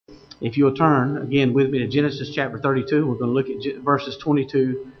If you'll turn again with me to Genesis chapter 32, we're going to look at verses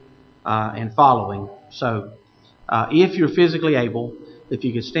 22 and following. So, if you're physically able, if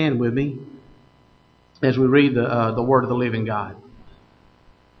you could stand with me as we read the Word of the living God.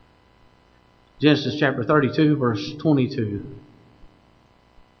 Genesis chapter 32, verse 22.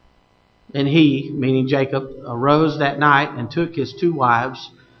 And he, meaning Jacob, arose that night and took his 2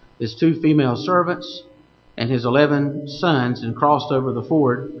 wives, his 2 female servants, and his 11 sons, and crossed over the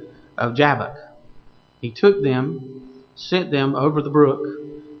ford of Jabbok. He took them, sent them over the brook,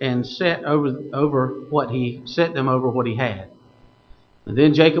 and set them over what he had. And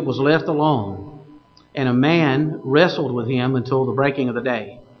then Jacob was left alone, and a man wrestled with him until the breaking of the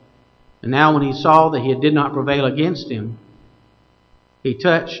day. And now when he saw that he did not prevail against him, he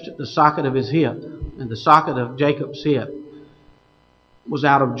touched the socket of his hip, and the socket of Jacob's hip was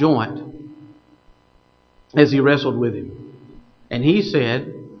out of joint as he wrestled with him. And he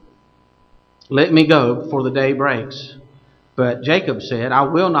said, "Let me go before the day breaks." But Jacob said, "I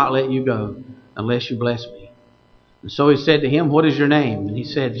will not let you go unless you bless me." And so he said to him, "What is your name?" And he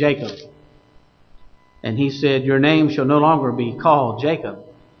said, "Jacob." And he said, "Your name shall no longer be called Jacob,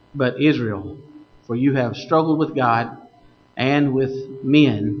 but Israel, for you have struggled with God and with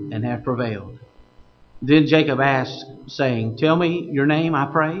men and have prevailed." Then Jacob asked, saying, "Tell me your name, I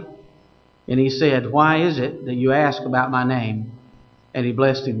pray." And he said, "Why is it that you ask about my name?" And he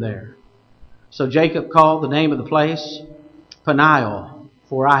blessed him there. So Jacob called the name of the place Peniel,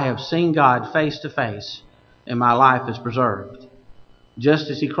 for I have seen God face to face, and my life is preserved. Just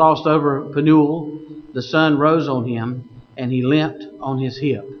as he crossed over Penuel, the sun rose on him, and he limped on his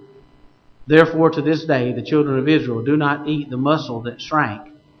hip. Therefore to this day the children of Israel do not eat the muscle that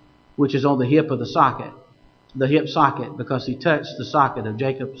shrank, which is on the hip of the hip socket, because he touched the socket of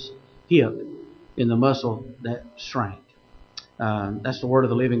Jacob's hip in the muscle that shrank. That's the word of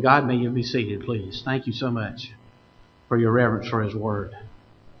the living God. May you be seated, please. Thank you so much for your reverence for His word.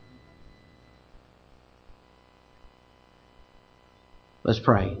 Let's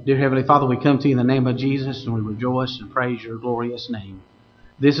pray. Dear Heavenly Father, we come to you in the name of Jesus, and we rejoice and praise your glorious name.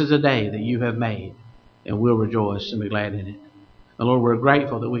 This is a day that you have made, and we'll rejoice and be glad in it. And Lord, we're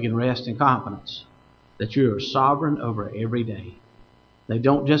grateful that we can rest in confidence that you are sovereign over every day. They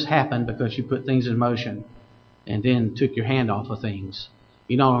don't just happen because you put things in motion and then took your hand off of things.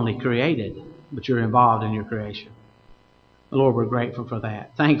 You not only created, but you're involved in your creation. And Lord, we're grateful for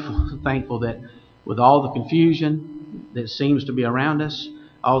that. Thankful that with all the confusion that seems to be around us,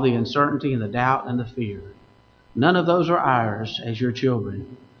 all the uncertainty and the doubt and the fear, none of those are ours as your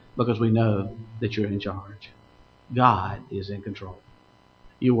children, because we know that you're in charge. God is in control.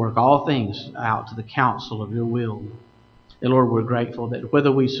 You work all things out to the counsel of your will. And Lord, we're grateful that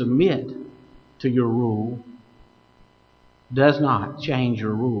whether we submit to your rule does not change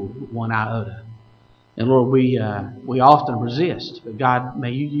your rule one iota. And Lord, we often resist, but God,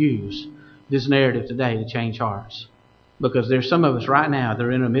 may you use this narrative today to change hearts. Because there's some of us right now,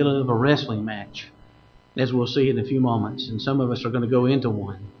 they're in the middle of a wrestling match, as we'll see in a few moments, and some of us are going to go into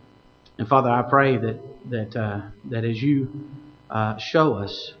one. And Father, I pray that as you show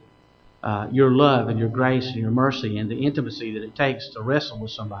us your love and your grace and your mercy and the intimacy that it takes to wrestle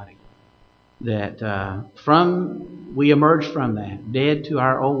with somebody, that we emerge from that dead to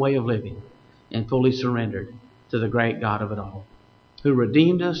our old way of living and fully surrendered to the great God of it all, who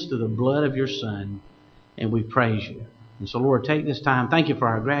redeemed us through the blood of your Son, and we praise you. And so, Lord, take this time. Thank you for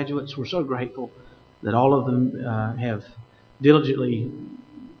our graduates. We're so grateful that all of them have diligently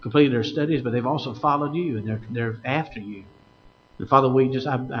completed their studies, but they've also followed you, and they're after you. And Father,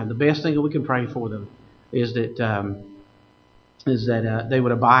 the best thing that we can pray for them is that they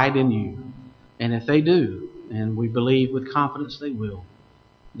would abide in you. And if they do, and we believe with confidence they will,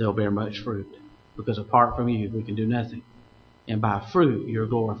 they'll bear much fruit. Because apart from you, we can do nothing. And by fruit, you're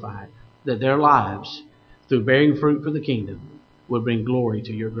glorified. That their lives, through bearing fruit for the kingdom, will bring glory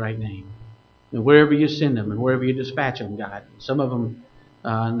to your great name. And wherever you send them and wherever you dispatch them, God, some of them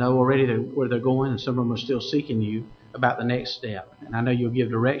know already where they're going, and some of them are still seeking you about the next step. And I know you'll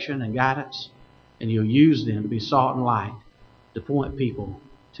give direction and guidance, and you'll use them to be salt and light to point people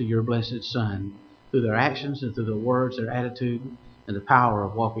to your blessed Son through their actions and through their words, their attitude, and the power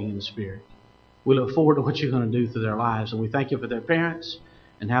of walking in the Spirit. We look forward to what you're going to do through their lives, and we thank you for their parents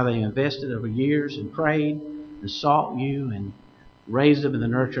and how they invested over years and prayed and sought you and raised them in the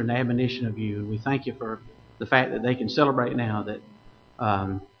nurture and admonition of you. And we thank you for the fact that they can celebrate now that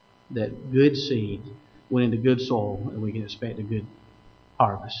good seed went into good soil, and we can expect a good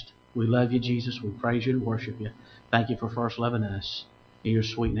harvest. We love you, Jesus. We praise you and worship you. Thank you for first loving us. In your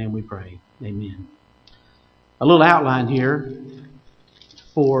sweet name we pray. Amen. A little outline here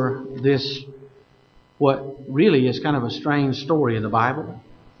for this, what really is kind of a strange story in the Bible.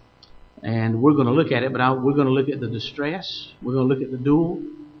 And we're going to look at it, but we're going to look at the distress. We're going to look at the duel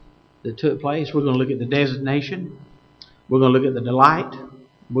that took place. We're going to look at the designation. We're going to look at the delight.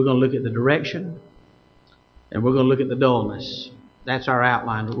 We're going to look at the direction. And we're going to look at the dullness. That's our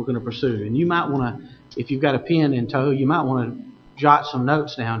outline that we're going to pursue. And you might want to, if you've got a pen in tow, you might want to jot some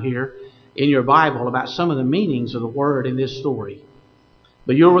notes down here in your Bible about some of the meanings of the word in this story.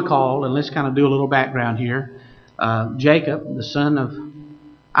 But you'll recall, and let's kind of do a little background here, Jacob, the son of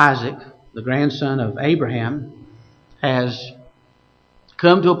Isaac, the grandson of Abraham, has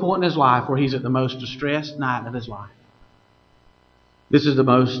come to a point in his life where he's at the most distressed night of his life. This is the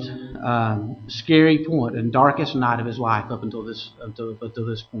most scary point and darkest night of his life up until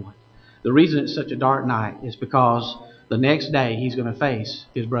this point. The reason it's such a dark night is because the next day he's going to face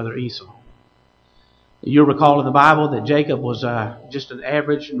his brother Esau. You'll recall in the Bible that Jacob was just an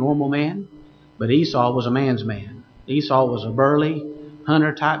average, normal man, but Esau was a man's man. Esau was a burly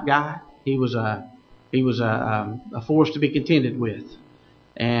hunter type guy. He was a force to be contended with,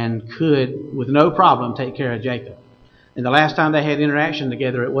 and could, with no problem, take care of Jacob. And the last time they had interaction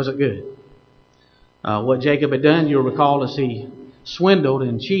together, it wasn't good. What Jacob had done, you'll recall, is he swindled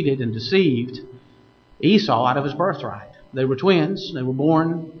and cheated and deceived Esau out of his birthright. They were twins. They were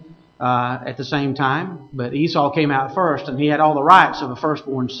born at the same time, but Esau came out first, and he had all the rights of a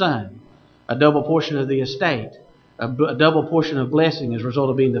firstborn son, a double portion of the estate, a double portion of blessing as a result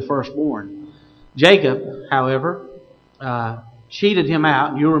of being the firstborn. Jacob, however, cheated him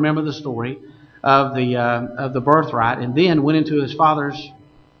out. You'll remember the story of the birthright, and then went into his father's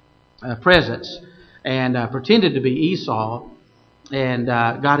presence and pretended to be Esau, and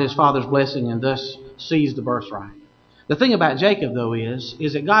got his father's blessing, and thus seized the birthright. The thing about Jacob, though, is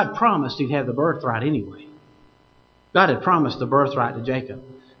that God promised he'd have the birthright anyway. God had promised the birthright to Jacob.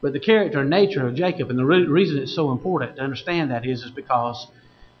 But the character and nature of Jacob, and the reason it's so important to understand that is because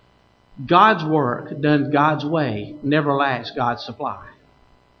God's work, done God's way, never lacks God's supply.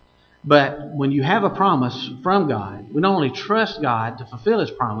 But when you have a promise from God, we not only trust God to fulfill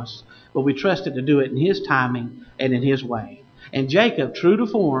His promise, but we trust it to do it in His timing and in His way. And Jacob, true to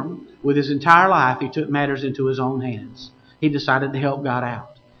form, with his entire life, he took matters into his own hands. He decided to help God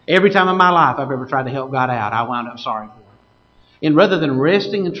out. Every time in my life I've ever tried to help God out, I wound up sorry for it. And rather than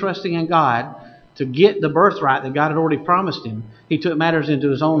resting and trusting in God to get the birthright that God had already promised him, he took matters into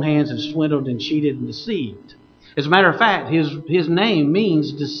his own hands and swindled and cheated and deceived. As a matter of fact, his name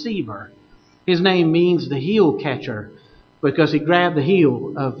means deceiver. His name means the heel catcher, because he grabbed the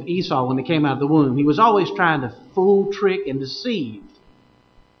heel of Esau when he came out of the womb. He was always trying to fool, trick, and deceive.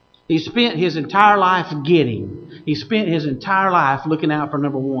 He spent his entire life getting. He spent his entire life looking out for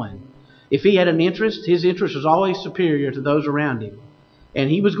number one. If he had an interest, his interest was always superior to those around him. And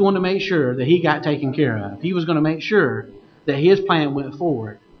he was going to make sure that he got taken care of. He was going to make sure that his plan went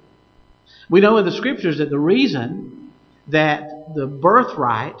forward. We know in the Scriptures that the reason that the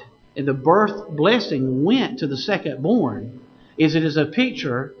birthright and the birth blessing went to the second born is it is a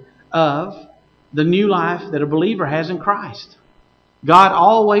picture of the new life that a believer has in Christ. God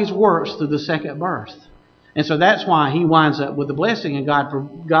always works through the second birth. And so that's why he winds up with the blessing, and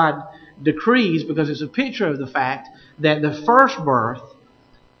God decrees, because it's a picture of the fact that the first birth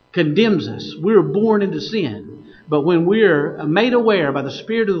condemns us. We were born into sin. But when we're made aware by the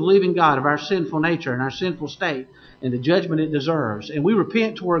Spirit of the living God of our sinful nature and our sinful state and the judgment it deserves, and we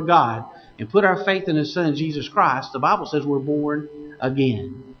repent toward God and put our faith in His Son, Jesus Christ, the Bible says we're born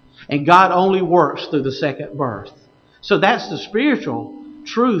again. And God only works through the second birth. So that's the spiritual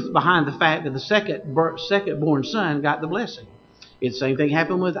truth behind the fact that the second-born son got the blessing. The same thing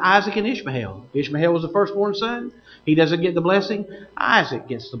happened with Isaac and Ishmael. Ishmael was the firstborn son. He doesn't get the blessing. Isaac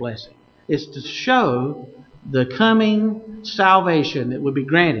gets the blessing. It's to show the coming salvation that would be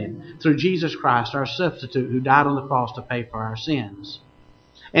granted through Jesus Christ, our substitute, who died on the cross to pay for our sins.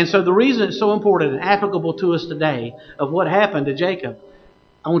 And so the reason it's so important and applicable to us today of what happened to Jacob,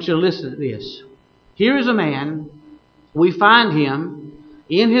 I want you to listen to this. Here is a man, we find him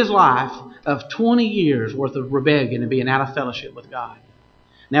in his life of 20 years worth of rebellion and being out of fellowship with God.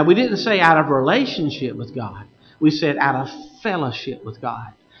 Now, we didn't say out of relationship with God. We said out of fellowship with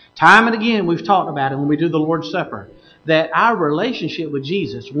God. Time and again we've talked about it when we do the Lord's Supper, that our relationship with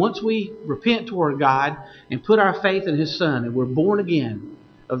Jesus, once we repent toward God and put our faith in His Son and we're born again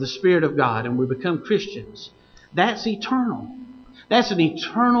of the Spirit of God and we become Christians, that's eternal. That's an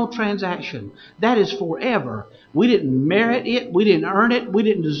eternal transaction. That is forever. We didn't merit it. We didn't earn it. We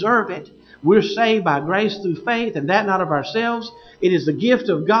didn't deserve it. We're saved by grace through faith, and that not of ourselves. It is the gift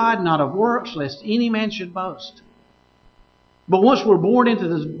of God, not of works, lest any man should boast. But once we're born into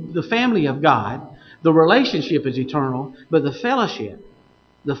the family of God, the relationship is eternal, but the fellowship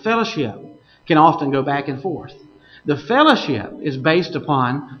can often go back and forth. The fellowship is based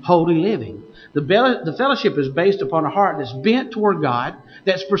upon holy living. The fellowship is based upon a heart that's bent toward God,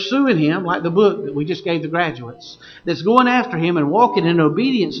 that's pursuing Him, like the book that we just gave the graduates, that's going after Him and walking in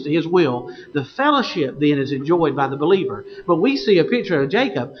obedience to His will. The fellowship then is enjoyed by the believer. But we see a picture of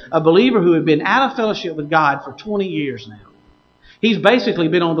Jacob, a believer who had been out of fellowship with God for 20 years now. He's basically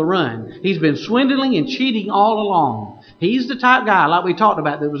been on the run. He's been swindling and cheating all along. He's the type guy, like we talked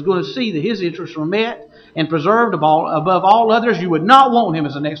about, that was going to see that his interests were met and preserved above all others. You would not want him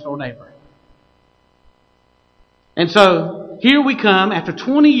as a next door neighbor. And so here we come, after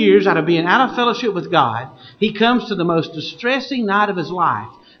 20 years out of being out of fellowship with God, he comes to the most distressing night of his life.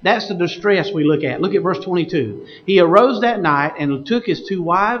 That's the distress we look at. Look at verse 22. He arose that night and took his 2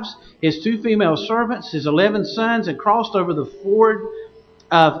 wives, his 2 female servants, his 11 sons, and crossed over the ford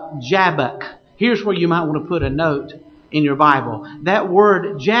of Jabbok. Here's where you might want to put a note in your Bible. That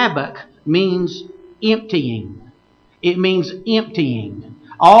word Jabbok means emptying. It means emptying.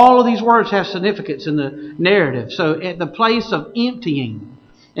 All of these words have significance in the narrative. So at the place of emptying.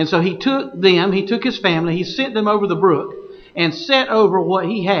 And so he took his family, he sent them over the brook and set over what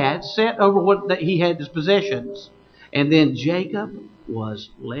he had, he had his possessions. And then Jacob was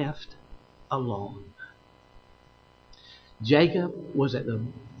left alone. Jacob was at the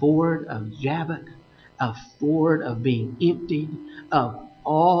ford of Jabbok, a ford of being emptied of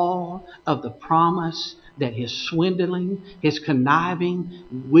all of the promise that his swindling, his conniving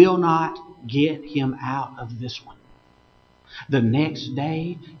will not get him out of this one. The next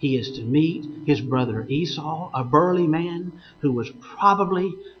day, he is to meet his brother Esau, a burly man who was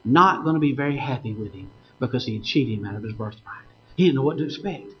probably not going to be very happy with him because he had cheated him out of his birthright. He didn't know what to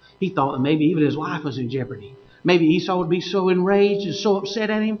expect. He thought that maybe even his life was in jeopardy. Maybe Esau would be so enraged and so upset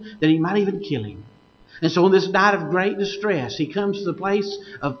at him that he might even kill him. And so on this night of great distress, he comes to the place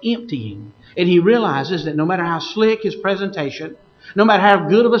of emptying. And he realizes that no matter how slick his presentation, no matter how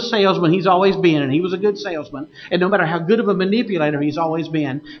good of a salesman he's always been, and he was a good salesman, and no matter how good of a manipulator he's always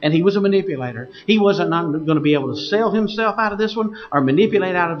been, and he was a manipulator, he wasn't not going to be able to sell himself out of this one or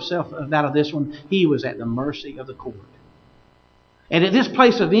manipulate out of this one. He was at the mercy of the court. And at this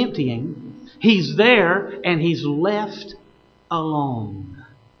place of emptying, he's there and he's left alone.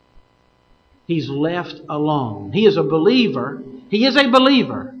 He's left alone. He is a believer. He is a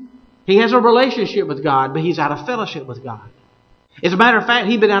believer. He has a relationship with God, but he's out of fellowship with God. As a matter of fact,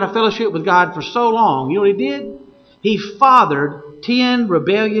 he'd been out of fellowship with God for so long. You know what he did? He fathered 10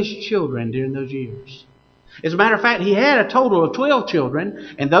 rebellious children during those years. As a matter of fact, he had a total of 12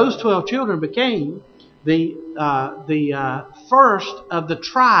 children, and those 12 children became the first of the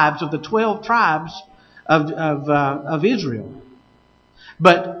tribes, of the 12 tribes of Israel.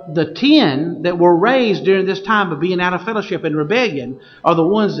 But the 10 that were raised during this time of being out of fellowship and rebellion are the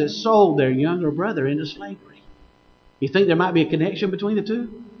ones that sold their younger brother into slavery. You think there might be a connection between the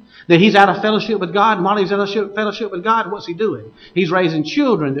two? That he's out of fellowship with God, and while he's out of fellowship with God, what's he doing? He's raising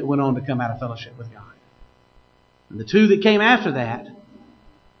children that went on to come out of fellowship with God. And the 2 that came after that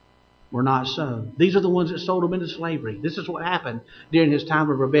were not so. These are the ones that sold him into slavery. This is what happened during his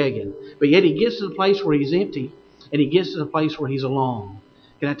time of rebellion. But yet he gets to the place where he's empty, and he gets to the place where he's alone.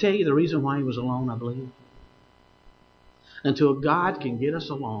 Can I tell you the reason why he was alone, I believe? Until God can get us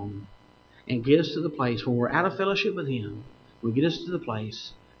alone and get us to the place where we're out of fellowship with Him, will get us to the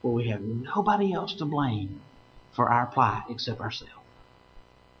place where we have nobody else to blame for our plight except ourselves.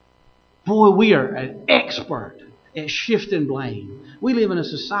 Boy, we are an expert at shifting blame. We live in a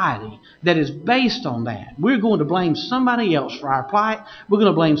society that is based on that. We're going to blame somebody else for our plight. We're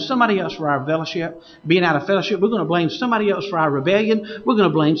going to blame somebody else for our fellowship, being out of fellowship. We're going to blame somebody else for our rebellion. We're going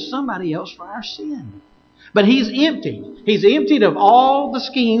to blame somebody else for our sin. But he's emptied. He's emptied of all the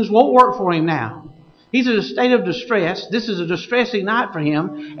schemes. Won't work for him now. He's in a state of distress. This is a distressing night for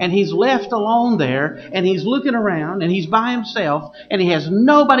him. And he's left alone there. And he's looking around. And he's by himself. And he has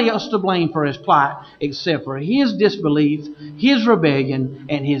nobody else to blame for his plight except for his disbelief, his rebellion,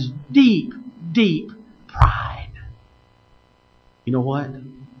 and his deep, deep pride. You know what?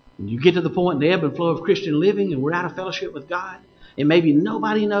 When you get to the point in the ebb and flow of Christian living and we're out of fellowship with God, and maybe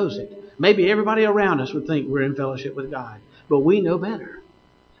nobody knows it. Maybe everybody around us would think we're in fellowship with God. But we know better.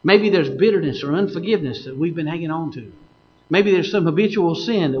 Maybe there's bitterness or unforgiveness that we've been hanging on to. Maybe there's some habitual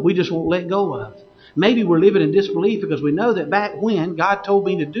sin that we just won't let go of. Maybe we're living in disbelief because we know that back when God told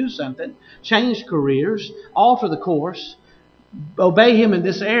me to do something, change careers, alter the course, obey Him in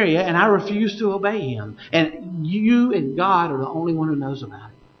this area, and I refuse to obey Him. And you and God are the only one who knows about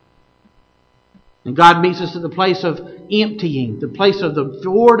it. And God meets us at the place of emptying, the place of the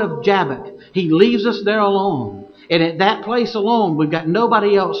ford of Jabbok. He leaves us there alone. And at that place alone, we've got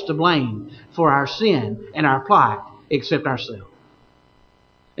nobody else to blame for our sin and our plight except ourselves.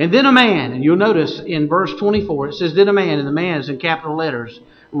 And then a man, and you'll notice in verse 24, it says, then a man, and the man is in capital letters,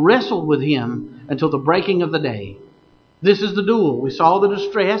 wrestled with him until the breaking of the day. This is the duel. We saw the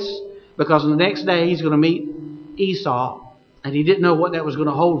distress because the next day he's going to meet Esau. And he didn't know what that was going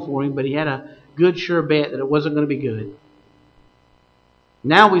to hold for him, but he had a good sure bet that it wasn't going to be good.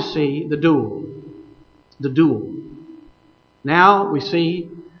 Now we see the duel. The duel. Now we see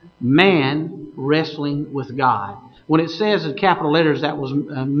man wrestling with God. When it says in capital letters that was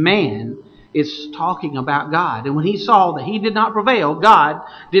a man, it's talking about God. And when he saw that he did not prevail, God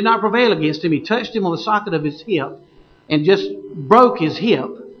did not prevail against him, he touched him on the socket of his hip and just broke his hip,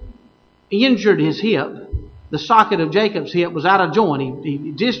 injured his hip. The socket of Jacob's hip was out of joint.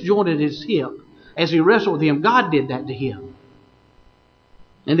 He disjointed his hip as he wrestled with him. God did that to him.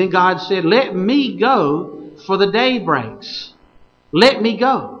 And then God said, let me go, for the day breaks. Let me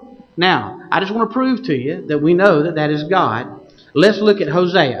go. Now, I just want to prove to you that we know that that is God. Let's look at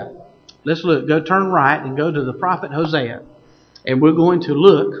Hosea. Let's look. Go turn right and go to the prophet Hosea. And we're going to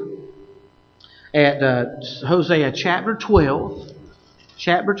look at Hosea chapter 12.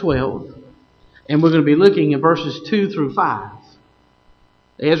 Chapter 12. And we're going to be looking at verses 2 through 5.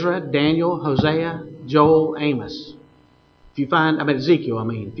 Ezra, Daniel, Hosea, Joel, Amos. If you find Ezekiel.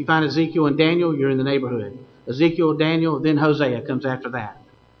 If you find Ezekiel and Daniel, you're in the neighborhood. Ezekiel, Daniel, then Hosea comes after that.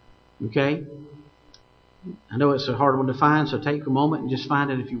 Okay? I know it's a hard one to find, so take a moment and just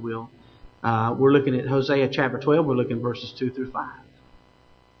find it if you will. We're looking at Hosea chapter 12. We're looking at verses 2 through 5.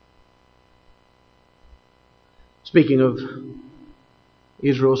 Speaking of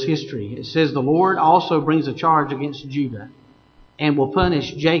Israel's history, it says, the Lord also brings a charge against Judah and will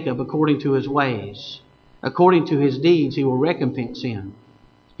punish Jacob according to his ways. According to his deeds, he will recompense him.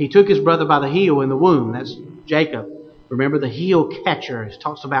 He took his brother by the heel in the womb. That's Jacob. Remember, the heel catcher. It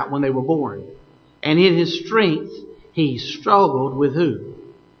talks about when they were born. And in his strength, he struggled with who?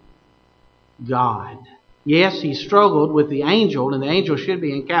 God. Yes, he struggled with the angel, and the angel should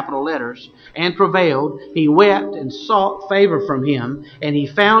be in capital letters, and prevailed. He wept and sought favor from him, and he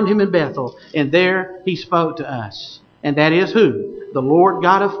found him in Bethel, and there he spoke to us. And that is who? The Lord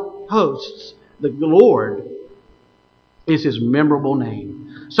God of hosts. The Lord is his memorable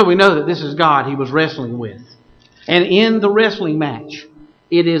name. So we know that this is God he was wrestling with. And in the wrestling match,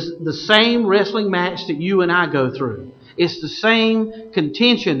 it is the same wrestling match that you and I go through. It's the same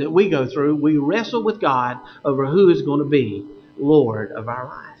contention that we go through. We wrestle with God over who is going to be Lord of our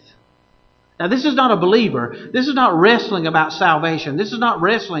life. Now, this is not a believer. This is not wrestling about salvation. This is not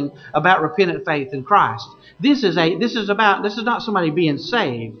wrestling about repentant faith in Christ. This is not somebody being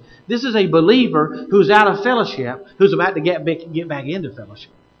saved. This is a believer who's out of fellowship, who's about to get back into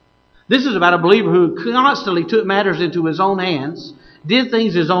fellowship. This is about a believer who constantly took matters into his own hands, did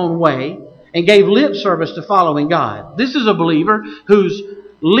things his own way, and gave lip service to following God. This is a believer whose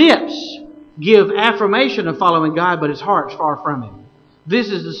lips give affirmation of following God, but his heart's far from him. This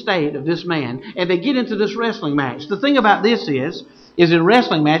is the state of this man. And they get into this wrestling match. The thing about this is in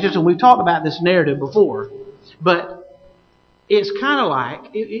wrestling matches, and we've talked about this narrative before, but it's kind of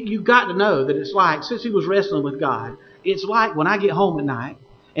like, you've got to know that it's like, since he was wrestling with God, it's like when I get home at night,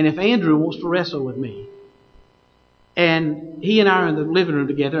 and if Andrew wants to wrestle with me, and he and I are in the living room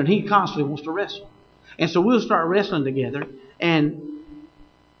together, and he constantly wants to wrestle. And so we'll start wrestling together, and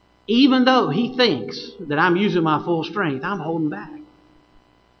even though he thinks that I'm using my full strength, I'm holding back.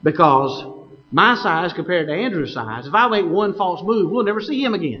 Because my size compared to Andrew's size, if I make one false move, we'll never see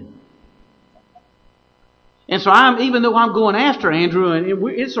him again. And so even though I'm going after Andrew, and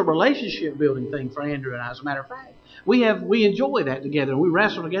it's a relationship building thing for Andrew and I, as a matter of fact. We enjoy that together. We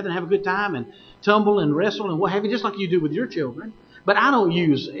wrestle together and have a good time and tumble and wrestle and what have you, just like you do with your children. But I don't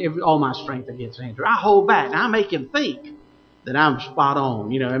use all my strength against Andrew. I hold back. And I make him think that I'm spot on.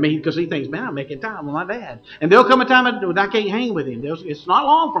 Because he thinks, man, I'm making time with my dad. And there'll come a time when I can't hang with him. It's not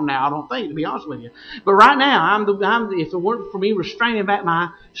long from now, I don't think, to be honest with you. But right now, if it weren't for me restraining back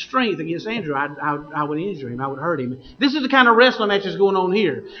my strength against Andrew, I would injure him. I would hurt him. This is the kind of wrestling match that's going on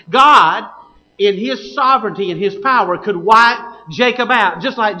here. God, in his sovereignty and his power, could wipe Jacob out,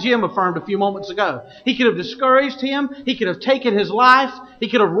 just like Jim affirmed a few moments ago. He could have discouraged him. He could have taken his life. He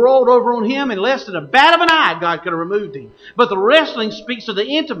could have rolled over on him. In less than a bat of an eye, God could have removed him. But the wrestling speaks of the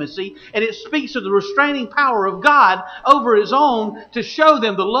intimacy, and it speaks of the restraining power of God over his own to show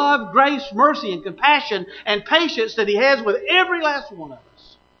them the love, grace, mercy, and compassion and patience that he has with every last one of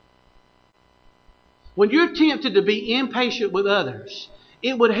us. When you're tempted to be impatient with others,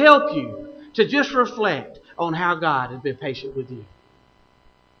 it would help you to just reflect on how God has been patient with you.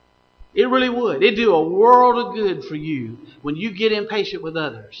 It really would. It'd do a world of good for you when you get impatient with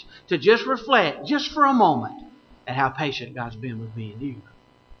others to just reflect, just for a moment, at how patient God's been with me and you.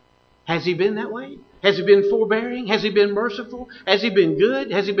 Has He been that way? Has He been forbearing? Has He been merciful? Has He been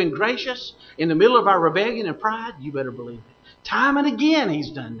good? Has He been gracious? In the middle of our rebellion and pride, you better believe it. Time and again He's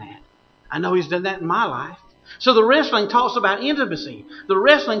done that. I know He's done that in my life. So the wrestling talks about intimacy. The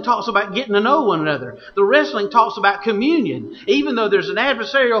wrestling talks about getting to know one another. The wrestling talks about communion. Even though there's an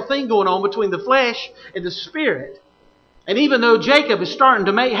adversarial thing going on between the flesh and the spirit. And even though Jacob is starting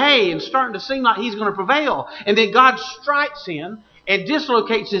to make hay and starting to seem like he's going to prevail, and then God strikes him and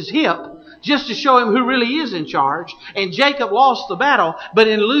dislocates his hip just to show him who really is in charge. And Jacob lost the battle, but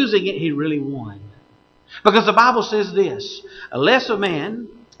in losing it, he really won. Because the Bible says this, unless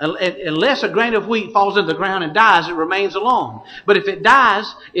a grain of wheat falls into the ground and dies, it remains alone. But if it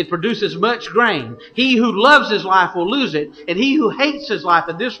dies, it produces much grain. He who loves his life will lose it, and he who hates his life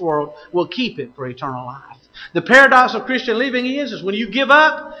in this world will keep it for eternal life. The paradox of Christian living is when you give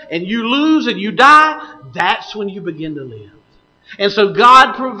up and you lose and you die, that's when you begin to live. And so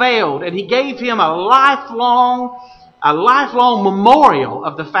God prevailed, and He gave him a lifelong memorial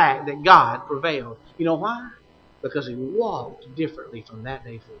of the fact that God prevailed. You know why? Because he walked differently from that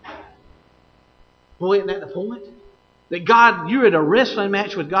day forward. Boy, isn't that the point? That God, you're in a wrestling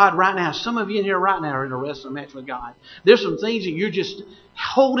match with God right now. Some of you in here right now are in a wrestling match with God. There's some things that you're just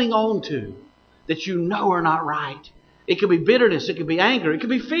holding on to that you know are not right. It could be bitterness. It could be anger. It could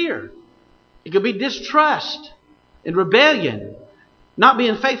be fear. It could be distrust and rebellion. Not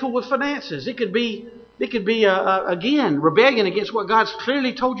being faithful with finances. It could be again, rebellion against what God's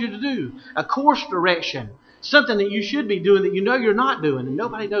clearly told you to do. A course direction. Something that you should be doing that you know you're not doing. And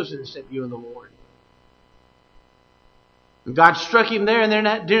nobody knows it except you and the Lord. And God struck him there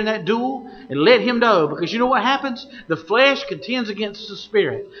and during that duel and let him know. Because you know what happens? The flesh contends against the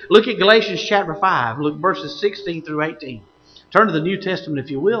spirit. Look at Galatians chapter 5. Look verses 16 through 18. Turn to the New Testament if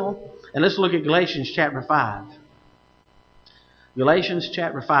you will. And let's look at Galatians chapter 5. Galatians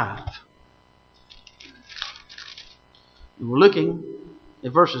chapter 5. We're looking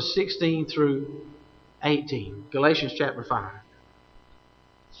at verses 16 through 18. Galatians chapter 5.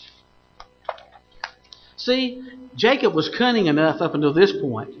 See, Jacob was cunning enough up until this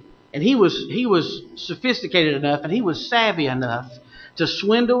point, and he was sophisticated enough, and he was savvy enough to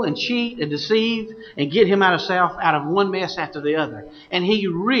swindle and cheat and deceive and get him out of one mess after the other. And he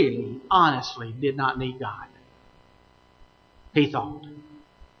really, honestly, did not need God. He thought.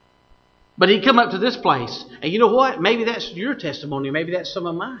 But he'd come up to this place, and you know what? Maybe that's your testimony. Maybe that's some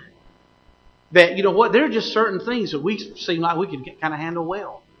of mine. That, you know what? There are just certain things that we seem like we can kind of handle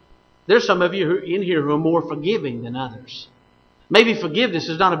well. There's some of you in here who are more forgiving than others. Maybe forgiveness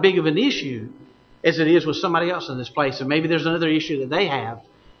is not as big of an issue as it is with somebody else in this place. And maybe there's another issue that they have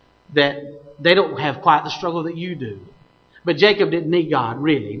that they don't have quite the struggle that you do. But Jacob didn't need God,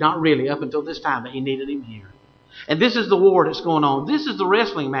 really. Not really, up until this time, but he needed Him here. And this is the war that's going on. This is the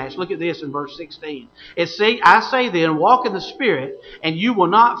wrestling match. Look at this in verse 16. I say then, walk in the Spirit, and you will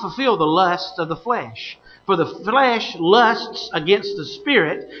not fulfill the lusts of the flesh. For the flesh lusts against the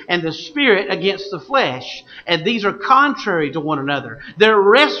Spirit, and the Spirit against the flesh. And these are contrary to one another. They're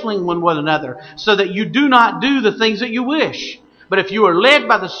wrestling with one another, so that you do not do the things that you wish. But if you are led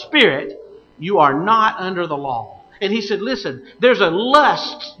by the Spirit, you are not under the law. And he said, listen, there's a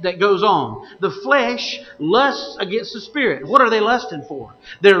lust that goes on. The flesh lusts against the Spirit. What are they lusting for?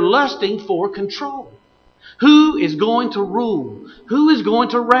 They're lusting for control. Who is going to rule? Who is going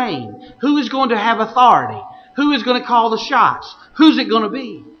to reign? Who is going to have authority? Who is going to call the shots? Who's it going to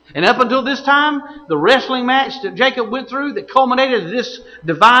be? And up until this time, the wrestling match that Jacob went through that culminated in this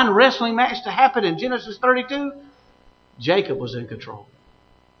divine wrestling match to happen in Genesis 32, Jacob was in control.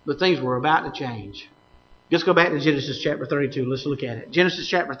 But things were about to change. Let's go back to Genesis chapter 32. Let's look at it. Genesis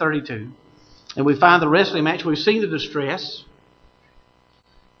chapter 32. And we find the wrestling match. We've seen the distress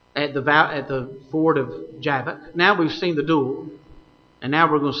at the ford of Jabbok. Now we've seen the duel. And now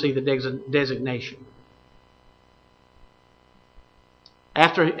we're going to see the designation.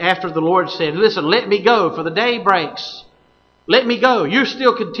 After the Lord said, listen, let me go, for the day breaks. Let me go. You're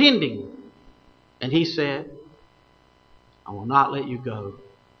still contending. And he said, I will not let you go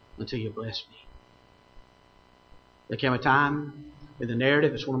until you bless me. There came a time in the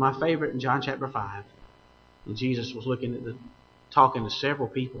narrative, it's one of my favorite, in John chapter 5. And Jesus was talking to several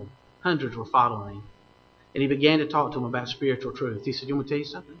people. Hundreds were following him. And he began to talk to them about spiritual truth. He said, you want me to tell you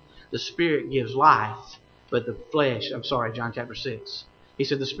something? The Spirit gives life, but the flesh, John chapter 6. He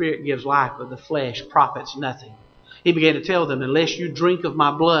said, the Spirit gives life, but the flesh profits nothing. He began to tell them, unless you drink of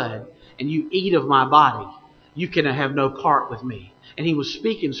my blood and you eat of my body, you can have no part with me. And he was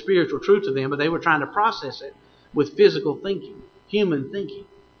speaking spiritual truth to them, but they were trying to process it with physical thinking, human thinking.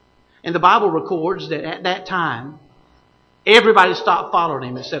 And the Bible records that at that time, everybody stopped following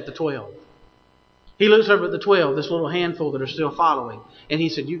him except the 12. He looks over at the 12, this little handful that are still following, and he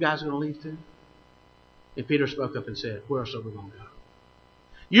said, you guys are going to leave too? And Peter spoke up and said, where else are we going to go?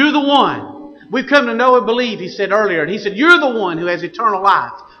 You're the one. We've come to know and believe, he said earlier. And he said, you're the one who has eternal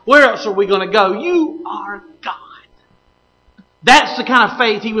life. Where else are we going to go? You are God. That's the kind of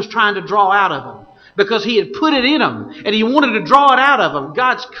faith he was trying to draw out of them. Because he had put it in them. And he wanted to draw it out of them.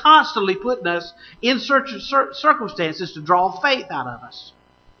 God's constantly putting us in circumstances to draw faith out of us.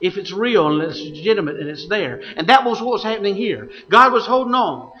 If it's real and it's legitimate and it's there. And that was what was happening here. God was holding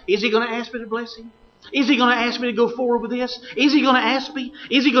on. Is he going to ask me to bless him? Is he going to ask me to go forward with this? Is he going to ask me?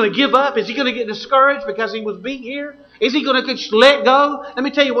 Is he going to give up? Is he going to get discouraged because he was beat here? Is he going to just let go? Let me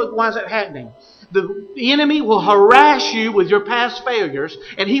tell you why is that happening. The enemy will harass you with your past failures,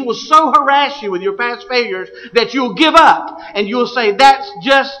 and he will so harass you with your past failures that you'll give up and you'll say, that's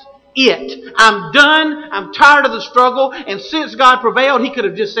just it. I'm done. I'm tired of the struggle. And since God prevailed, he could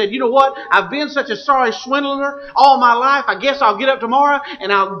have just said, you know what? I've been such a sorry swindler all my life. I guess I'll get up tomorrow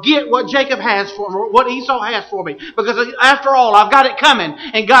and I'll get what Jacob has for me, what Esau has for me. Because after all, I've got it coming.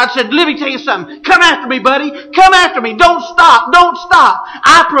 And God said, let me tell you something. Come after me, buddy. Come after me. Don't stop. Don't stop.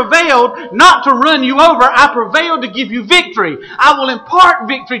 I prevailed not to run you over. I prevailed to give you victory. I will impart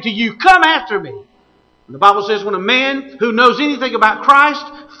victory to you. Come after me. And the Bible says when a man who knows anything about Christ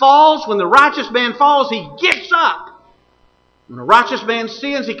falls, when the righteous man falls, he gets up. When a righteous man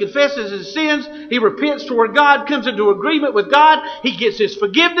sins, he confesses his sins, he repents toward God, comes into agreement with God, he gets his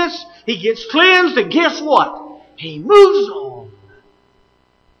forgiveness, he gets cleansed, and guess what? He moves on.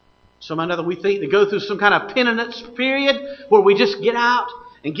 Somehow or another we think to go through some kind of penitence period where we just get out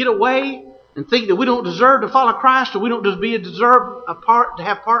and get away and think that we don't deserve to follow Christ or we don't just deserve a part to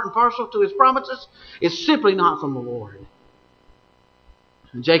have part and parcel to his promises. It's simply not from the Lord.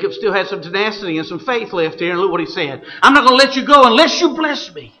 And Jacob still had some tenacity and some faith left here. And look what he said. I'm not going to let you go unless you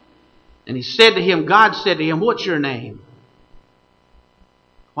bless me. And he said to him, God said to him, what's your name?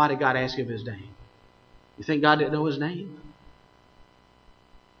 Why did God ask him his name? You think God didn't know his name?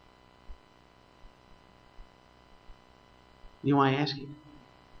 You know why I ask him?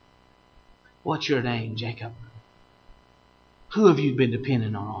 What's your name, Jacob? Who have you been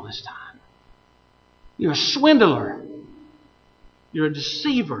dependent on all this time? You're a swindler. You're a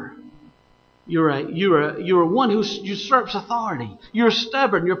deceiver. You're one who usurps authority. You're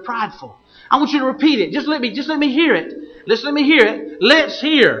stubborn. You're prideful. I want you to repeat it. Just let me hear it. Let me hear it. Let's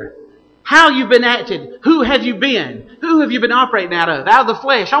hear how you've been acted. Who have you been? Who have you been operating out of? Out of the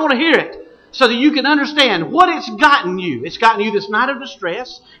flesh. I want to hear it so that you can understand what it's gotten you. It's gotten you this night of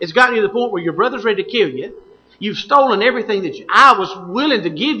distress. It's gotten you to the point where your brother's ready to kill you. You've stolen everything that I was willing to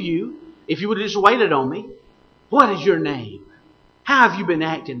give you if you would have just waited on me. What is your name? How have you been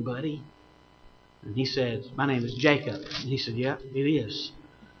acting, buddy? And he said, my name is Jacob. And he said, yeah, it is.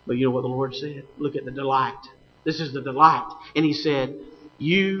 But you know what the Lord said? Look at the delight. This is the delight. And he said,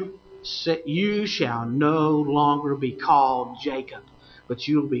 you shall no longer be called Jacob, but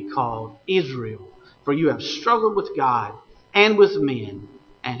you will be called Israel. For you have struggled with God and with men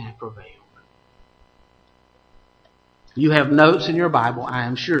and have prevailed. You have notes in your Bible, I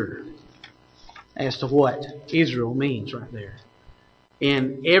am sure, as to what Israel means right there.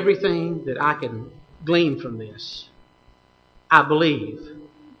 And everything that I can glean from this, I believe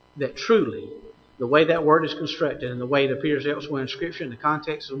that truly the way that word is constructed and the way it appears elsewhere in Scripture and the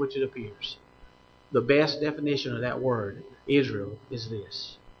context in which it appears, the best definition of that word, Israel, is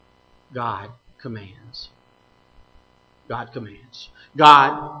this. God commands. God commands.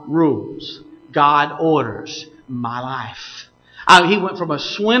 God rules. God orders my life. He went from a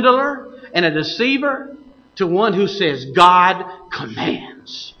swindler and a deceiver to one who says, God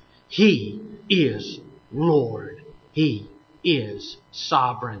commands. He is Lord. He is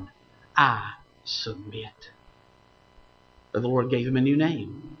sovereign. I submit. But the Lord gave him a new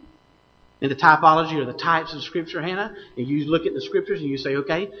name. In the typology or the types of Scripture, Hannah, and you look at the Scriptures and you say,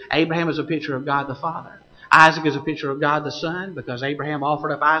 okay, Abraham is a picture of God the Father. Isaac is a picture of God the Son, because Abraham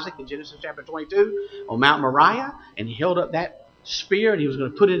offered up Isaac in Genesis chapter 22 on Mount Moriah, and he held up that spear and he was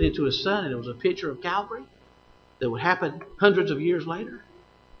going to put it into his son, and it was a picture of Calvary that would happen hundreds of years later.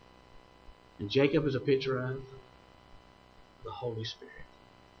 And Jacob is a picture of the Holy Spirit.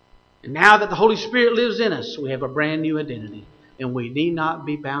 And now that the Holy Spirit lives in us, we have a brand new identity. And we need not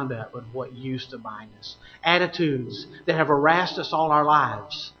be bound up with what used to bind us. Attitudes that have harassed us all our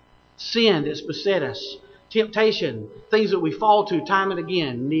lives. Sin that's beset us. temptation, things that we fall to time and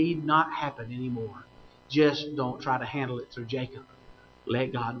again need not happen anymore. Just don't try to handle it through Jacob.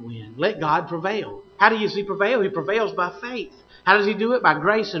 Let God win. Let God prevail. How does He prevail? He prevails by faith. How does He do it? By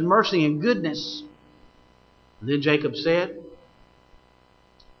grace and mercy and goodness. And then Jacob said,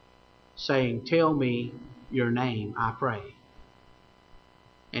 saying, tell me your name, I pray.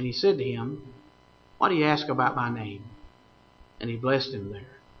 And he said to him, why do you ask about my name? And he blessed him there.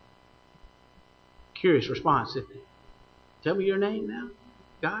 Curious response, isn't it? Tell me your name now,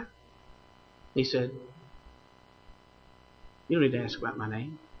 God. He said, you don't need to ask about my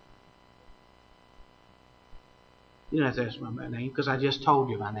name. You don't have to ask about my name because I just told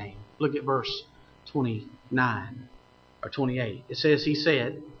you my name. Look at verse 29 or 28. It says, he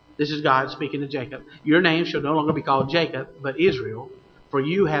said, this is God speaking to Jacob, your name shall no longer be called Jacob, but Israel, for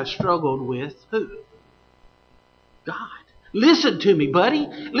you have struggled with who? God. Listen to me, buddy.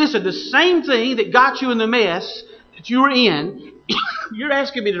 Listen, the same thing that got you in the mess that you were in, you're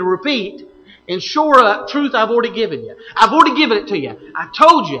asking me to repeat and shore up truth I've already given you. I've already given it to you. I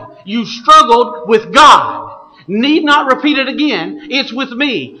told you, you struggled with God. Need not repeat it again. It's with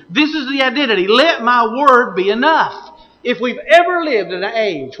me. This is the identity. Let my word be enough. If we've ever lived in an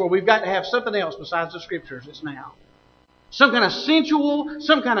age where we've got to have something else besides the Scriptures, it's now. Some kind of sensual,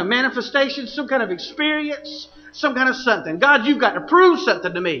 some kind of manifestation, some kind of experience, some kind of something. God, you've got to prove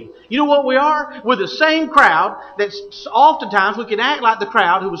something to me. You know what we are? We're the same crowd that's oftentimes we can act like the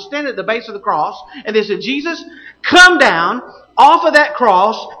crowd who was standing at the base of the cross and they said, Jesus, come down off of that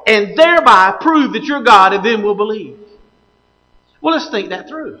cross and thereby prove that you're God and then we'll believe. Well, let's think that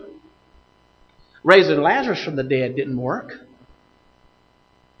through. Raising Lazarus from the dead didn't work.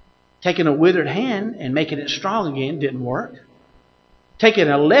 Taking a withered hand and making it strong again didn't work. Taking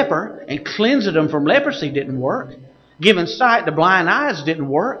a leper and cleansing them from leprosy didn't work. Giving sight to blind eyes didn't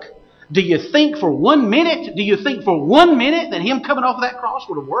work. Do you think for 1 minute, that Him coming off of that cross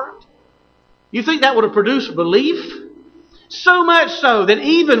would have worked? You think that would have produced belief? So much so that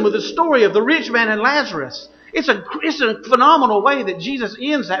even with the story of the rich man and Lazarus, it's a phenomenal way that Jesus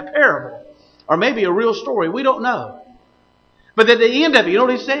ends that parable. Or maybe a real story. We don't know. But at the end of it, you know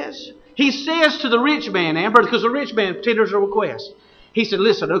what He says? He says to the rich man, Amber, because the rich man tenders a request. He said,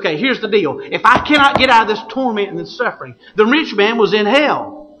 listen, okay, here's the deal. If I cannot get out of this torment and this suffering, the rich man was in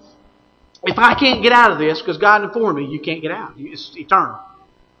hell. If I can't get out of this, because God informed me, you can't get out. It's eternal.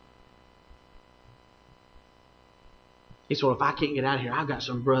 He said, well, if I can't get out of here, I've got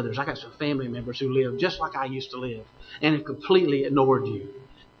some brothers, I've got some family members who live just like I used to live and have completely ignored you.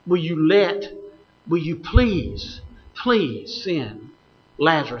 Will you please send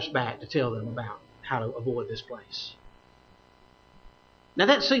Lazarus back to tell them about how to avoid this place? Now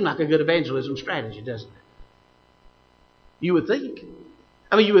that seemed like a good evangelism strategy, doesn't it? You would think.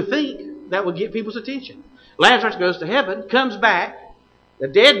 You would think that would get people's attention. Lazarus goes to heaven, comes back, the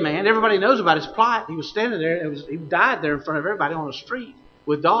dead man, everybody knows about his plight. He was standing there, he died there in front of everybody on the street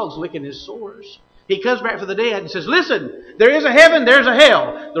with dogs licking his sores. He comes back for the dead and says, listen, there is a heaven, there's a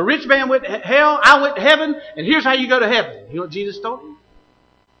hell. The rich man went to hell, I went to heaven, and here's how you go to heaven. You know what Jesus told him?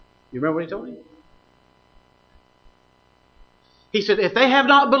 You remember what He told him? He said, if they have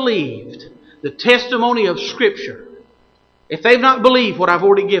not believed the testimony of Scripture, if they've not believed what I've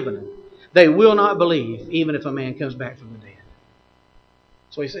already given them, they will not believe even if a man comes back from the dead.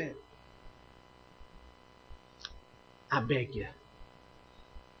 That's what He said. I beg you.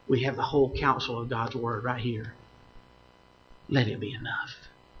 We have the whole counsel of God's Word right here. Let it be enough.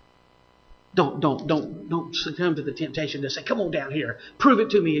 Don't succumb to the temptation to say, come on down here. Prove it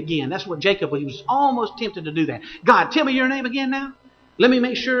to me again. That's what Jacob, he was almost tempted to do that. God, tell me your name again now. Let me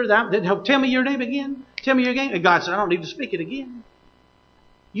make sure that tell me your name again. Tell me your name. And God said, I don't need to speak it again.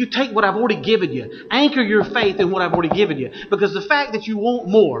 You take what I've already given you. Anchor your faith in what I've already given you. Because the fact that you want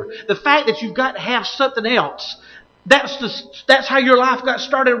more, the fact that you've got to have something else, that's how your life got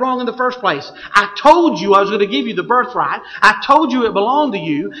started wrong in the first place. I told you I was going to give you the birthright. I told you it belonged to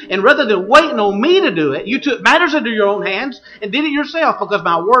you. And rather than waiting on me to do it, you took matters into your own hands and did it yourself because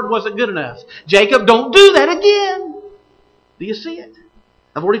my word wasn't good enough. Jacob, don't do that again. Do you see it?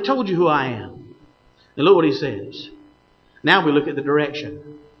 I've already told you who I am. And look what he says. Now we look at the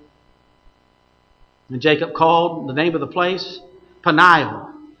direction. And Jacob called the name of the place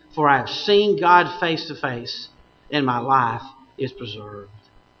Peniel, for I have seen God face to face, and my life is preserved.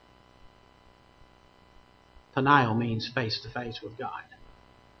 Peniel means face to face with God.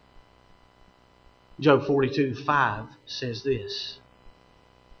 Job 42:5 says this.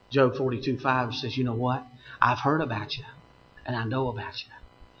 Job 42:5 says, you know what? I've heard about you, and I know about you,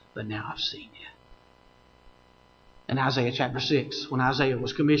 but now I've seen you. In Isaiah chapter 6, when Isaiah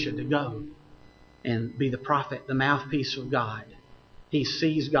was commissioned to go and be the prophet, the mouthpiece of God. He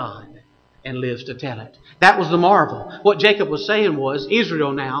sees God and lives to tell it. That was the marvel. What Jacob was saying was,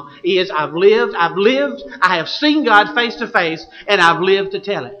 Israel now is, I've lived, I have seen God face to face, and I've lived to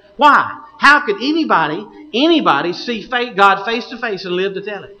tell it. Why? How could anybody see God face to face and live to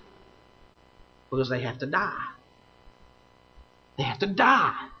tell it? Because they have to die. They have to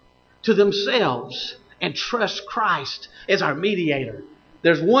die to themselves and trust Christ as our mediator.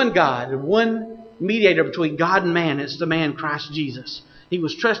 There's one God and one mediator between God and man. It's the man Christ Jesus. He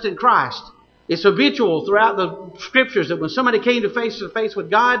was trusting Christ. It's habitual throughout the Scriptures that when somebody came to face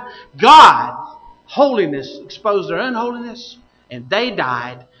with God, holiness, exposed their unholiness, and they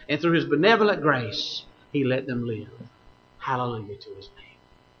died, and through His benevolent grace, He let them live. Hallelujah to His name.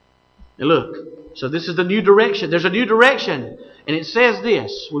 Now look, so this is the new direction. There's a new direction. And it says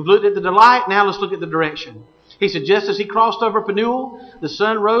this. We've looked at the delight, now let's look at the direction. He said, just as he crossed over Penuel, the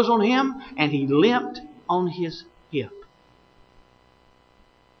sun rose on him, and he limped on his hip.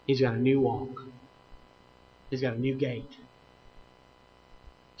 He's got a new walk. He's got a new gait.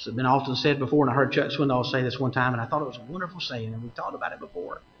 It's been often said before, and I heard Chuck Swindoll say this one time, and I thought it was a wonderful saying, and we've talked about it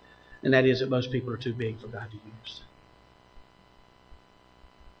before. And that is that most people are too big for God to use.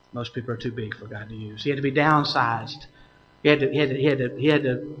 Most people are too big for God to use. He had to be downsized. He had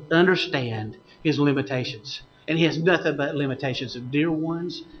to understand his limitations. And he has nothing but limitations. And dear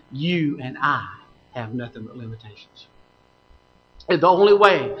ones, you and I have nothing but limitations. And the only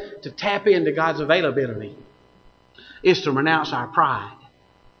way to tap into God's availability is to renounce our pride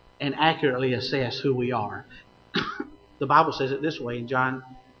and accurately assess who we are. The Bible says it this way in John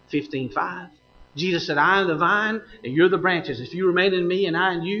 15:5. Jesus said, I am the vine and you're the branches. If you remain in me and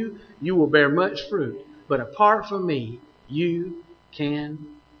I in you, you will bear much fruit. But apart from me, you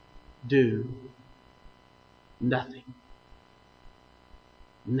can do nothing.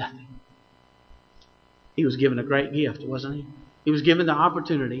 Nothing. He was given a great gift, wasn't he? He was given the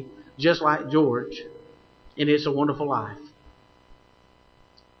opportunity, just like George, and It's a Wonderful Life.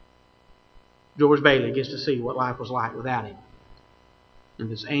 George Bailey gets to see what life was like without him. And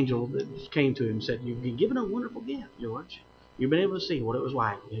this angel that came to him and said, you've been given a wonderful gift, George. You've been able to see what it was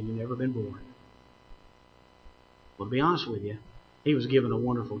like and you've never been born. Well, to be honest with you, he was given a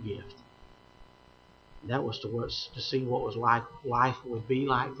wonderful gift. That was to see what was like life would be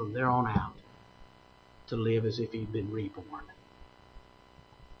like from there on out, to live as if he'd been reborn.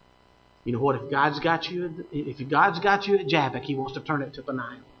 You know what? If God's got you at Jabbok, He wants to turn it to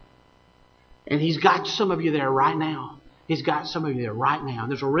Peniel. And He's got some of you there right now. He's got some of you there right now.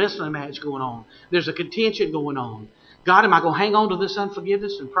 There's a wrestling match going on. There's a contention going on. God, am I going to hang on to this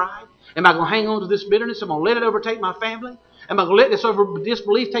unforgiveness and pride? Am I going to hang on to this bitterness? Am I going to let it overtake my family? Am I going to let this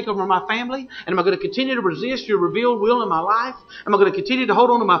disbelief take over my family? And am I going to continue to resist your revealed will in my life? Am I going to continue to hold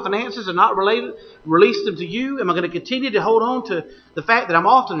on to my finances and not release them to you? Am I going to continue to hold on to the fact that I'm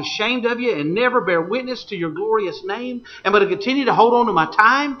often ashamed of you and never bear witness to your glorious name? Am I going to continue to hold on to my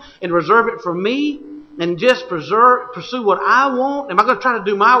time and reserve it for me and just pursue what I want? Am I going to try to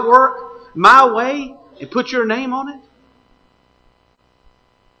do my work my way and put your name on it?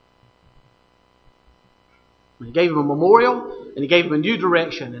 He gave him a memorial and He gave him a new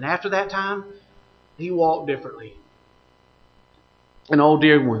direction. And after that time, he walked differently. And oh,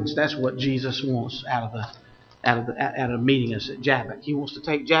 dear ones, that's what Jesus wants out of meeting us at Jabbok. He wants to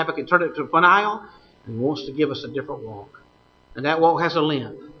take Jabbok and turn it to Peniel, and He wants to give us a different walk. And that walk has a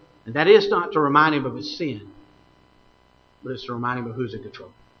limp. And that is not to remind him of his sin, but it's to remind him of who's in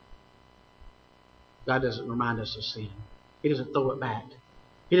control. God doesn't remind us of sin. He doesn't throw it back.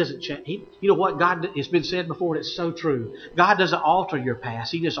 He doesn't change. You know what? God, it's been said before, and it's so true. God doesn't alter your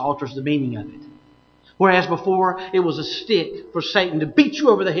past. He just alters the meaning of it. Whereas before, it was a stick for Satan to beat you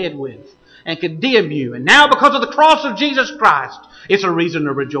over the head with and condemn you. And now, because of the cross of Jesus Christ, it's a reason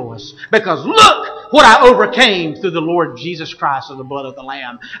to rejoice. Because look what I overcame through the Lord Jesus Christ and the blood of the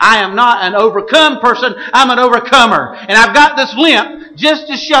Lamb. I am not an overcome person. I'm an overcomer. And I've got this limp just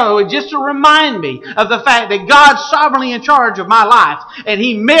to show and just to remind me of the fact that God's sovereignly in charge of my life. And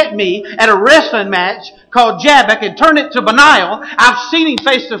He met me at a wrestling match called Jabbok and turned it to Peniel. I've seen Him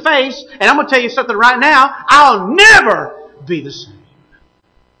face to face. And I'm going to tell you something right now. I'll never be the same.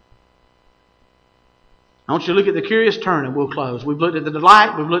 I want you to look at the curious turn and we'll close. We've looked at the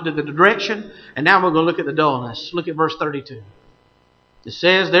delight, we've looked at the direction, and now we're going to look at the dullness. Look at verse 32. It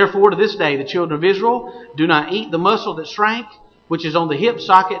says, therefore to this day the children of Israel do not eat the muscle that shrank, which is on the hip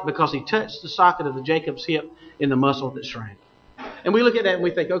socket, because he touched the socket of the Jacob's hip in the muscle that shrank. And we look at that and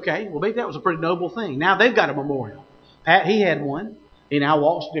we think, okay, well maybe that was a pretty noble thing. Now they've got a memorial. Pat, he had one. He now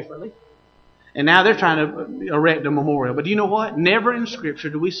walks differently. And now they're trying to erect a memorial. But do you know what? Never in Scripture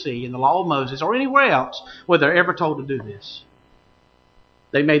do we see in the law of Moses or anywhere else where they're ever told to do this.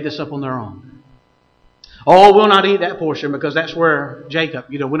 They made this up on their own. Oh, we'll not eat that portion because that's where Jacob,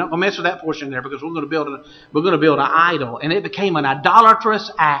 we're not going to mess with that portion there because we're going to build an idol. And it became an idolatrous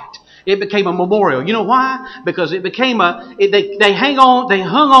act. It became a memorial. You know why? Because it became they hung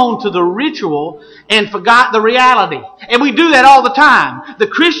on to the ritual and forgot the reality. And we do that all the time. The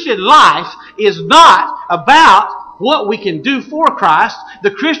Christian life is not about what we can do for Christ.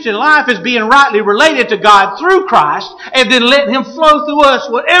 The Christian life is being rightly related to God through Christ and then letting Him flow through us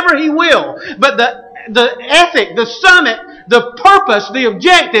whatever He will. But the ethic, the summit, the purpose, the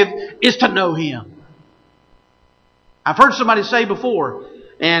objective is to know Him. I've heard somebody say before,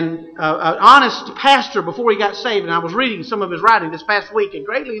 and an honest pastor before he got saved, and I was reading some of his writing this past week and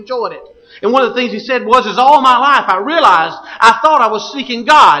greatly enjoyed it. And one of the things he said is all my life I realized I thought I was seeking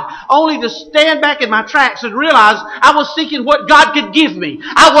God, only to stand back in my tracks and realize I was seeking what God could give me.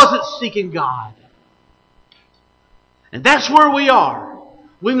 I wasn't seeking God. And that's where we are.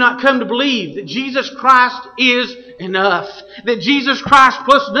 We've not come to believe that Jesus Christ is enough. That Jesus Christ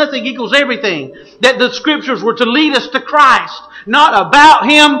plus nothing equals everything. That the Scriptures were to lead us to Christ. Not about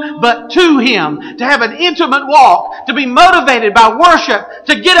Him, but to Him. To have an intimate walk. To be motivated by worship.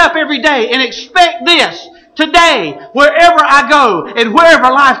 To get up every day and expect this. Today, wherever I go and wherever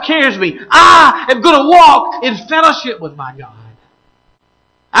life carries me, I am going to walk in fellowship with my God.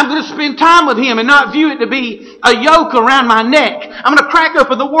 I'm going to spend time with Him and not view it to be a yoke around my neck. I'm going to crack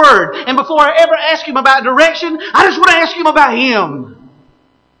open the Word. And before I ever ask Him about direction, I just want to ask Him about Him.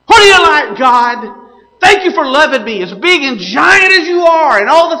 What do you like, God? Thank you for loving me as big and giant as you are and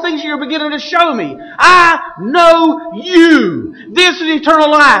all the things you're beginning to show me. I know you. This is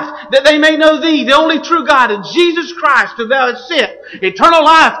eternal life, that they may know Thee, the only true God, and Jesus Christ who Thou hast sent. Eternal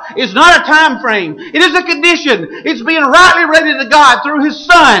life is not a time frame. It is a condition. It's being rightly related to God through His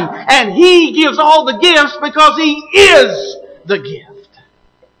Son. And He gives all the gifts because He is the gift.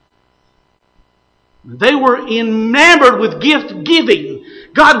 They were enamored with gift giving.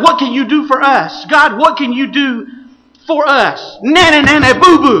 God, what can you do for us? God, what can you do for us? Nana, nana,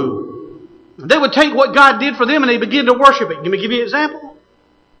 boo, boo. They would take what God did for them and they begin to worship it. Let me give you an example.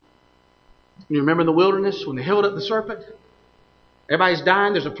 You remember in the wilderness when they held up the serpent? Everybody's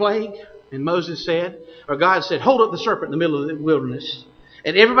dying, there's a plague. And Moses said, or God said, hold up the serpent in the middle of the wilderness.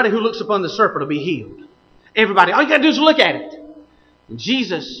 And everybody who looks upon the serpent will be healed. Everybody, all you got to do is look at it. And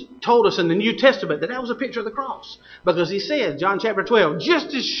Jesus told us in the New Testament that was a picture of the cross. Because He said, John chapter 12,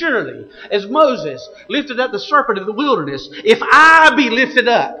 just as surely as Moses lifted up the serpent in the wilderness, if I be lifted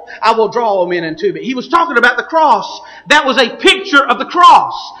up, I will draw men unto me. He was talking about the cross. That was a picture of the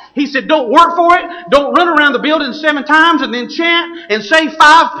cross. He said, don't work for it. Don't run around the building 7 times and then chant and say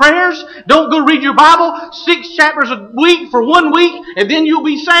 5 prayers. Don't go read your Bible 6 chapters a week for 1 week and then you'll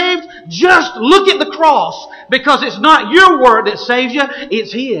be saved. Just look at the cross because it's not your word that saves you.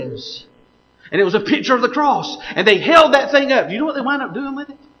 It's His. And it was a picture of the cross. And they held that thing up. Do you know what they wound up doing with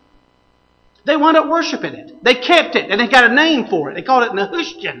it? They wound up worshiping it. They kept it and they got a name for it. They called it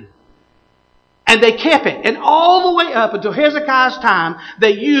Nehushtan. And they kept it. And all the way up until Hezekiah's time,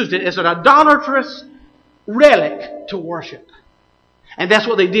 they used it as an idolatrous relic to worship. And that's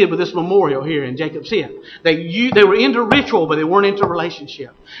what they did with this memorial here in Jacob's hip. They were into ritual, but they weren't into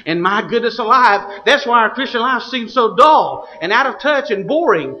relationship. And my goodness alive, that's why our Christian life seems so dull and out of touch and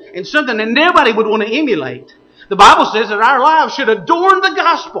boring and something that nobody would want to emulate. The Bible says that our lives should adorn the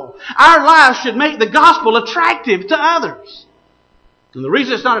gospel. Our lives should make the gospel attractive to others. And the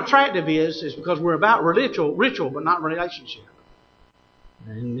reason it's not attractive is because we're about ritual, but not relationship.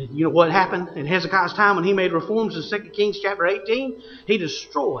 And you know what happened in Hezekiah's time when he made reforms in 2 Kings chapter 18? He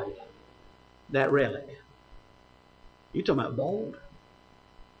destroyed that relic. You talking about bold?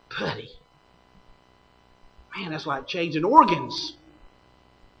 Putty. Man, that's like changing organs.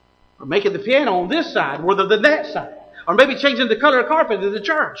 Or making the piano on this side rather than that side. Or maybe changing the color of carpet in the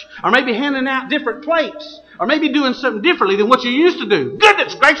church. Or maybe handing out different plates. Or maybe doing something differently than what you used to do.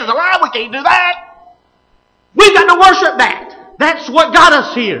 Goodness gracious alive, we can't do that. We've got to worship that. That's what got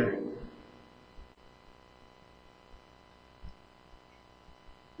us here.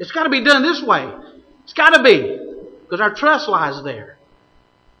 It's got to be done this way. It's got to be. Because our trust lies there.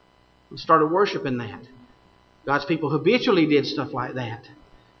 We started worshiping that. God's people habitually did stuff like that.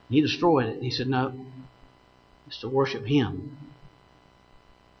 He destroyed it. He said, no, it's to worship Him.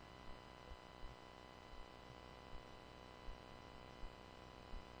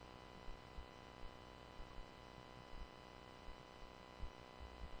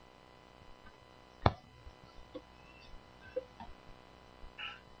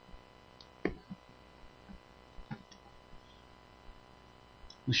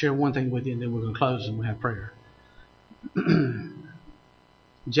 I'll share one thing with you, and then we're going to close and we'll have prayer.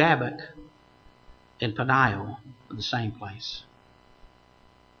 Jabbok and Peniel are the same place.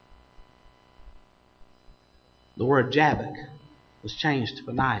 The word Jabbok was changed to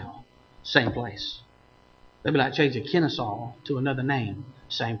Peniel, same place. They'd be like changing Kennesaw to another name,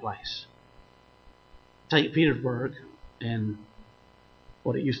 same place. Take Petersburg and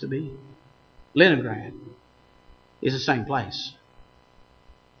what it used to be. Leningrad is the same place.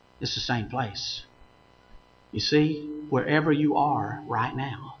 It's the same place. You see, wherever you are right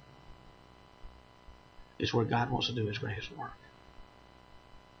now is where God wants to do His greatest work.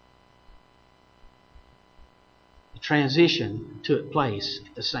 The transition took place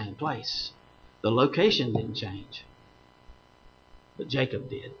at the same place. The location didn't change, but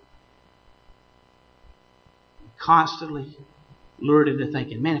Jacob did. Constantly lured into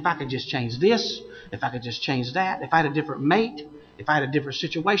thinking, man, if I could just change this, if I could just change that, if I had a different mate, if I had a different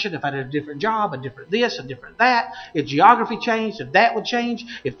situation, if I had a different job, a different this, a different that, if geography changed, if that would change,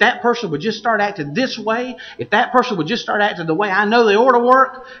 if that person would just start acting this way, if that person would just start acting the way I know they ought to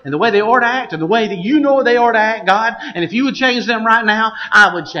work, and the way they ought to act, and the way that you know they ought to act, God, and if you would change them right now,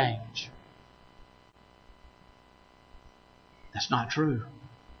 I would change. That's not true.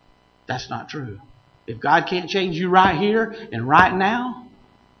 That's not true. If God can't change you right here and right now,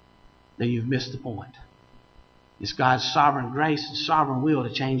 then you've missed the point. It's God's sovereign grace and sovereign will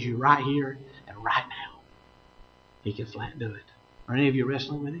to change you right here and right now. He can flat do it. Are any of you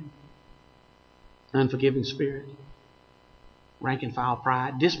wrestling with Him? Unforgiving spirit, rank and file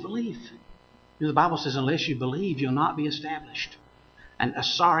pride, disbelief. The Bible says unless you believe, you'll not be established. And a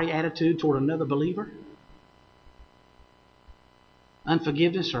sorry attitude toward another believer.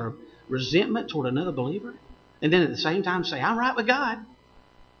 Unforgiveness or resentment toward another believer. And then at the same time say, I'm right with God.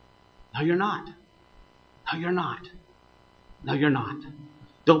 No, you're not. No, you're not. No, you're not.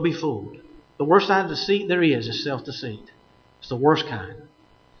 Don't be fooled. The worst kind of deceit there is self-deceit. It's the worst kind.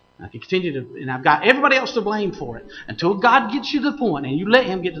 Now, if you continue to, and I've got everybody else to blame for it, until God gets you to the point, and you let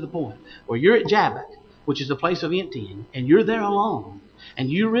Him get to the point, where you're at Jabbok, which is a place of emptying, and you're there alone, and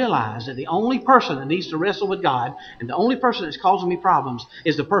you realize that the only person that needs to wrestle with God, and the only person that's causing me problems,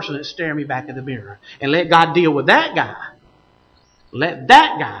 is the person that's staring me back in the mirror. And let God deal with that guy. Let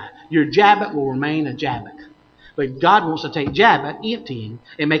that guy, your Jabbok will remain a Jabbok. But God wants to take Jabbok, emptying,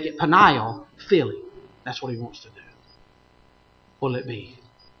 and make it Peniel, filling. That's what He wants to do. What'll it be?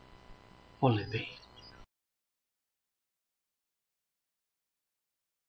 What'll it be?